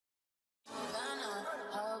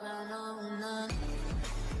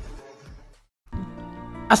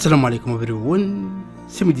Assalamu alaikum everyone.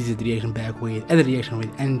 Samir this reaction back with other reaction with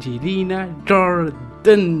Angelina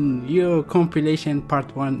Jordan. Your compilation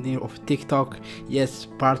part 1 of TikTok. Yes,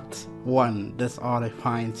 part 1. That's all I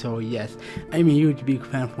find. So yes, I'm a huge big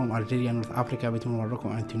fan from Algeria, North Africa, between Morocco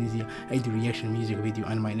and Tunisia. I do reaction music video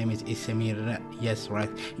and my name is Samir. Yes, right.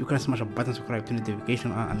 You can smash a button, subscribe to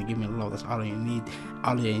notification on, and give me a love. That's all you need.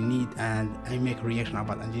 All you need. And I make reaction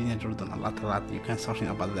about Angelina Jordan a lot. You can search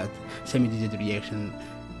about that. Samir this reaction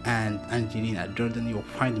and Angelina Jordan. You'll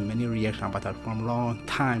find many reactions about her from a long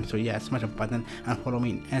time. So yeah, smash a button and follow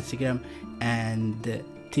me on Instagram and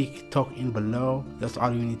TikTok in below. That's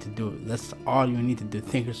all you need to do.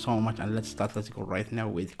 Thank you so much, and let's go right now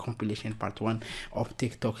with compilation part 1 of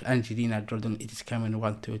TikTok Angelina Jordan. It is coming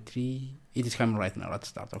 1 2 3. It is coming right now. Let's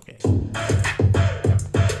start. Okay.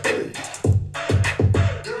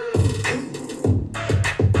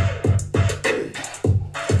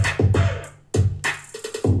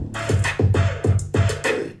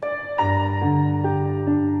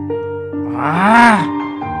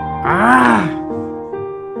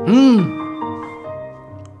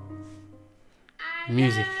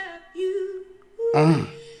 Music.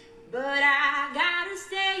 But I gotta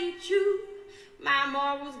stay true. My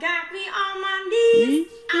morals got me on my knees.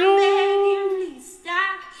 I'm begging, please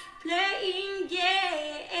stop playing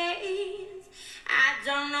games. I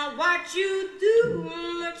don't know what you do,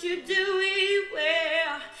 but you do it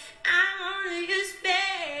well. I'm only your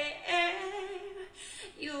spare.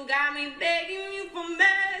 You got me begging you for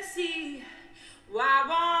mercy. Why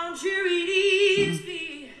won't you release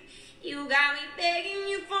me? You got me begging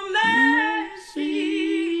you for mercy.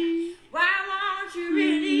 Why won't you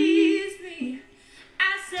release me? I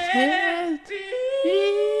said,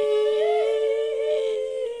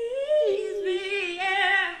 release me.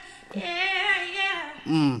 Yeah.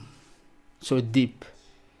 So deep.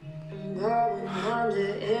 I'm going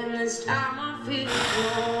under in this time. I feel you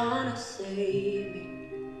wanna save me.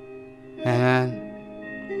 Man,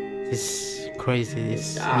 this is crazy.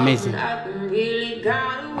 This is amazing. Really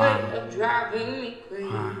got a way of driving me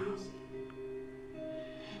crazy.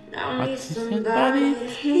 Now I need somebody to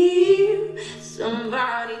hear,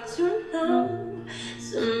 somebody to know,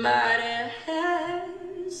 somebody to have,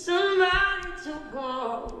 somebody to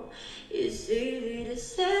hold. It's easy to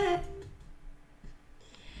say.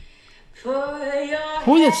 For your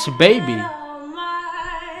who is this baby? on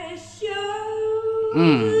my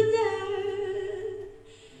shoulder.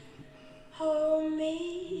 Hold me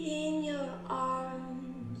in your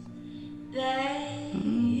arms,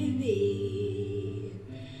 baby.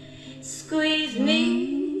 Squeeze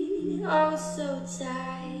me oh so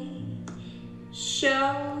tight.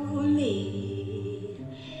 Show me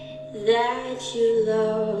that you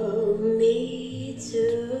love me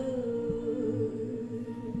too.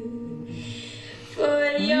 For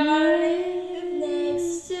your lip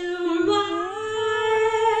next to mine,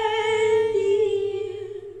 dear.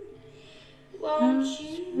 Won't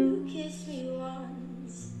you kiss me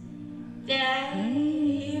once,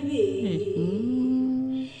 baby?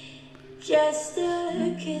 Just a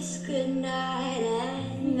kiss goodnight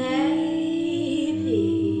and maybe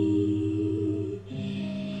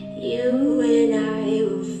you and I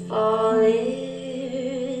will fall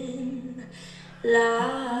in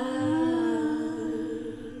love.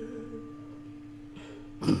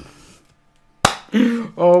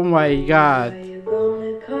 Oh my God. Are you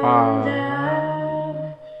gonna calm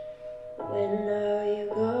down? When are you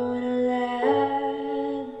gonna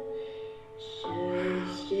land? Should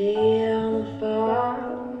stay on the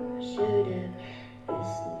phone? Should have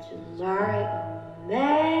listened to my own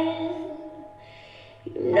man.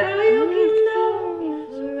 You know you can know me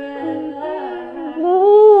forever.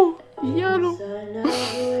 Yellow. Sign up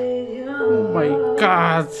with your Oh my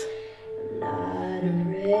God. I'm not a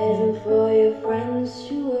present for your friends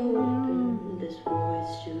to open. This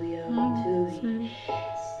voice too young to be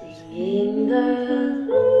singing the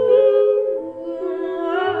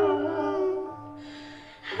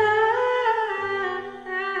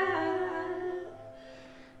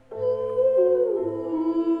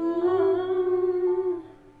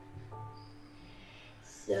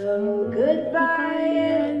So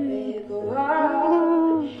goodbye, big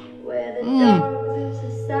road where the dogs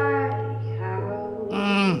of society house.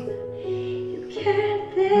 You can't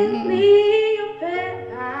pick me your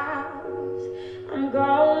penthouse. I'm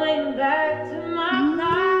going back to my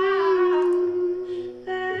house,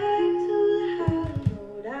 back to the house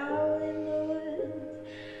rolled out in the woods,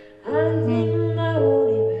 hunting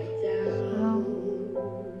lonely back down.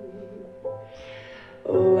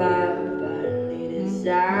 Oh, I finally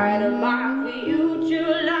decided my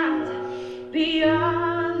future lies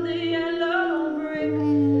beyond the yellow brick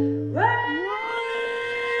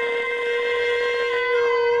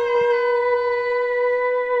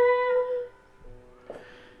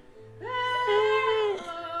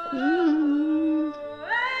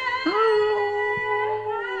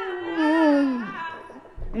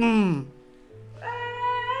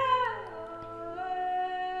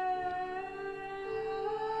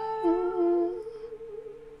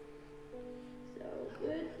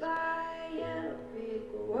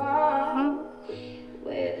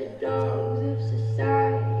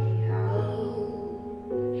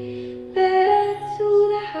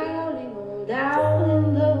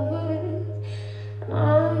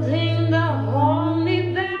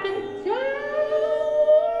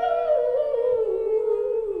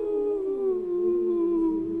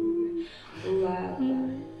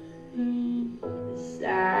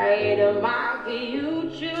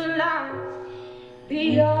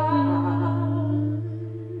beyond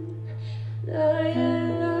the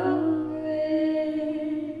yellow brick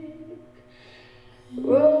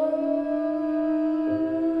road.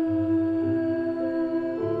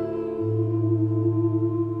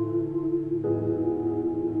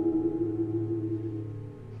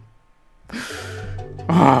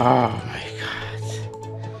 Oh my god.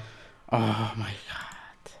 Oh my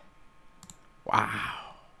god. Wow.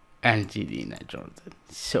 Angelina Jordan.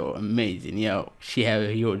 So amazing, yo. She have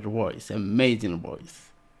a huge voice. Amazing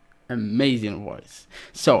voice. Amazing voice.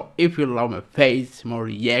 So if you love my face, more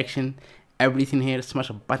reaction, everything here, smash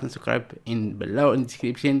a button subscribe in below in the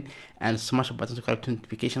description, and smash a button subscribe to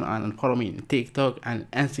notification on, and follow me on TikTok and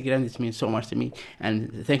Instagram. This means so much to me,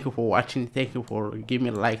 and thank you for watching. Thank you for giving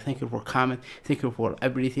me a like. Thank you for comment. Thank you for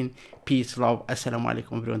everything. Peace, love. Assalamu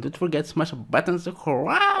alaikum, everyone. Don't forget, smash a button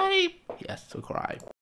subscribe. Yes, subscribe.